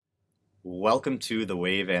Welcome to the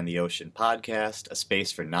Wave and the Ocean podcast, a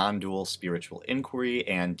space for non-dual spiritual inquiry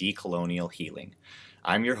and decolonial healing.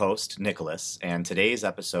 I'm your host, Nicholas, and today's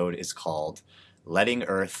episode is called Letting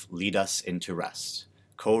Earth Lead Us into Rest,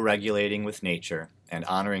 Co-Regulating with Nature and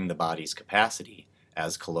Honoring the Body's Capacity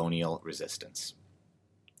as Colonial Resistance.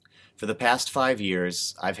 For the past 5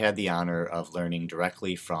 years, I've had the honor of learning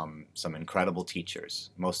directly from some incredible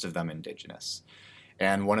teachers, most of them indigenous.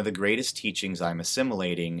 And one of the greatest teachings I'm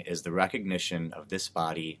assimilating is the recognition of this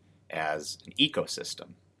body as an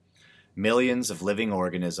ecosystem. Millions of living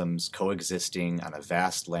organisms coexisting on a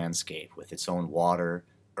vast landscape with its own water,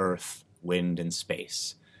 earth, wind, and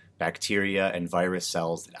space. Bacteria and virus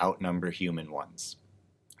cells that outnumber human ones.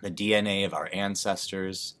 The DNA of our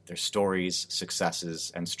ancestors, their stories,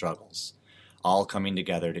 successes, and struggles, all coming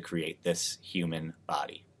together to create this human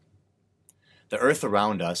body. The earth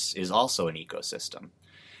around us is also an ecosystem.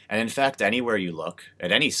 And in fact, anywhere you look, at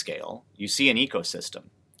any scale, you see an ecosystem.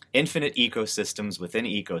 Infinite ecosystems within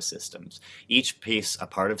ecosystems, each piece a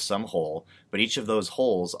part of some whole, but each of those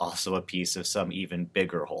wholes also a piece of some even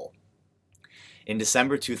bigger whole. In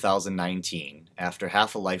December 2019, after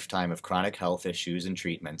half a lifetime of chronic health issues and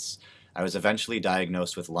treatments, I was eventually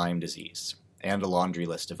diagnosed with Lyme disease and a laundry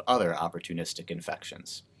list of other opportunistic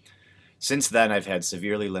infections. Since then, I've had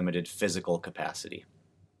severely limited physical capacity.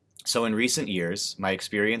 So in recent years, my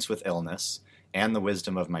experience with illness and the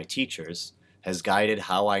wisdom of my teachers has guided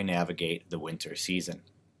how I navigate the winter season.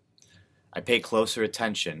 I pay closer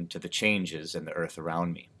attention to the changes in the earth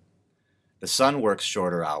around me. The sun works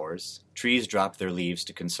shorter hours, trees drop their leaves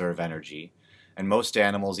to conserve energy, and most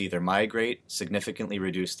animals either migrate, significantly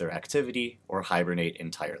reduce their activity, or hibernate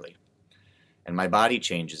entirely. And my body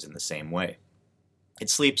changes in the same way. It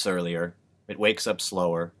sleeps earlier, it wakes up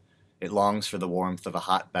slower, it longs for the warmth of a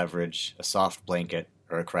hot beverage, a soft blanket,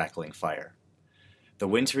 or a crackling fire. The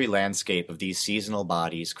wintry landscape of these seasonal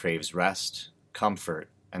bodies craves rest, comfort,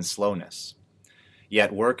 and slowness.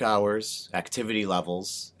 Yet work hours, activity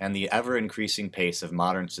levels, and the ever-increasing pace of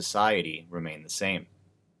modern society remain the same.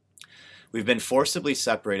 We've been forcibly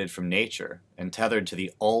separated from nature and tethered to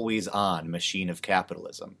the always-on machine of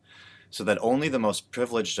capitalism, so that only the most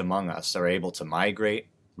privileged among us are able to migrate,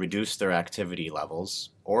 reduce their activity levels,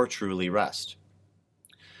 or truly rest.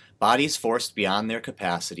 Bodies forced beyond their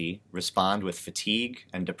capacity respond with fatigue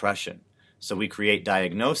and depression, so we create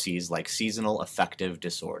diagnoses like seasonal affective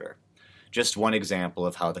disorder. Just one example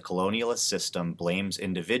of how the colonialist system blames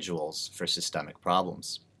individuals for systemic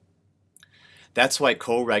problems. That's why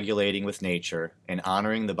co-regulating with nature and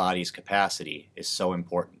honoring the body's capacity is so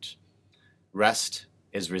important. Rest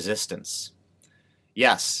is resistance.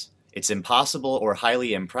 Yes, it's impossible or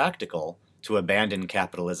highly impractical to abandon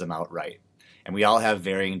capitalism outright, and we all have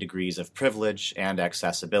varying degrees of privilege and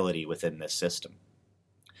accessibility within this system.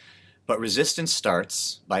 But resistance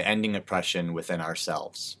starts by ending oppression within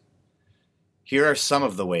ourselves. Here are some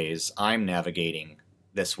of the ways I'm navigating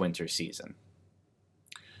this winter season.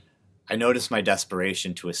 I notice my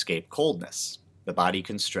desperation to escape coldness. The body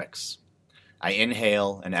constricts. I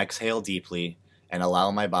inhale and exhale deeply and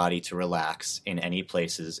allow my body to relax in any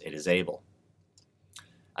places it is able.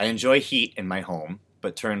 I enjoy heat in my home,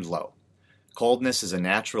 but turned low. Coldness is a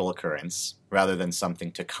natural occurrence rather than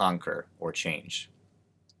something to conquer or change.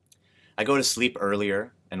 I go to sleep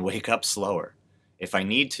earlier and wake up slower. If I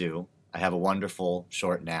need to, I have a wonderful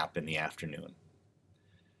short nap in the afternoon.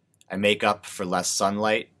 I make up for less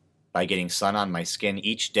sunlight by getting sun on my skin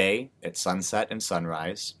each day at sunset and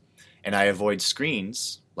sunrise, and I avoid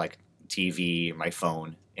screens like TV, my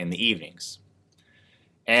phone, in the evenings.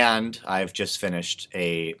 And I've just finished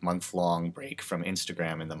a month-long break from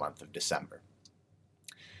Instagram in the month of December.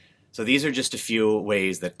 So these are just a few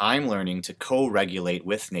ways that I'm learning to co-regulate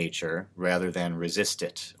with nature rather than resist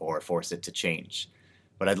it or force it to change.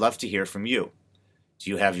 But I'd love to hear from you. Do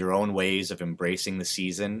you have your own ways of embracing the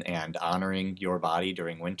season and honoring your body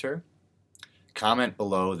during winter? Comment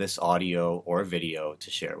below this audio or video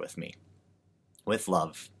to share with me. With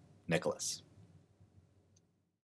love, Nicholas.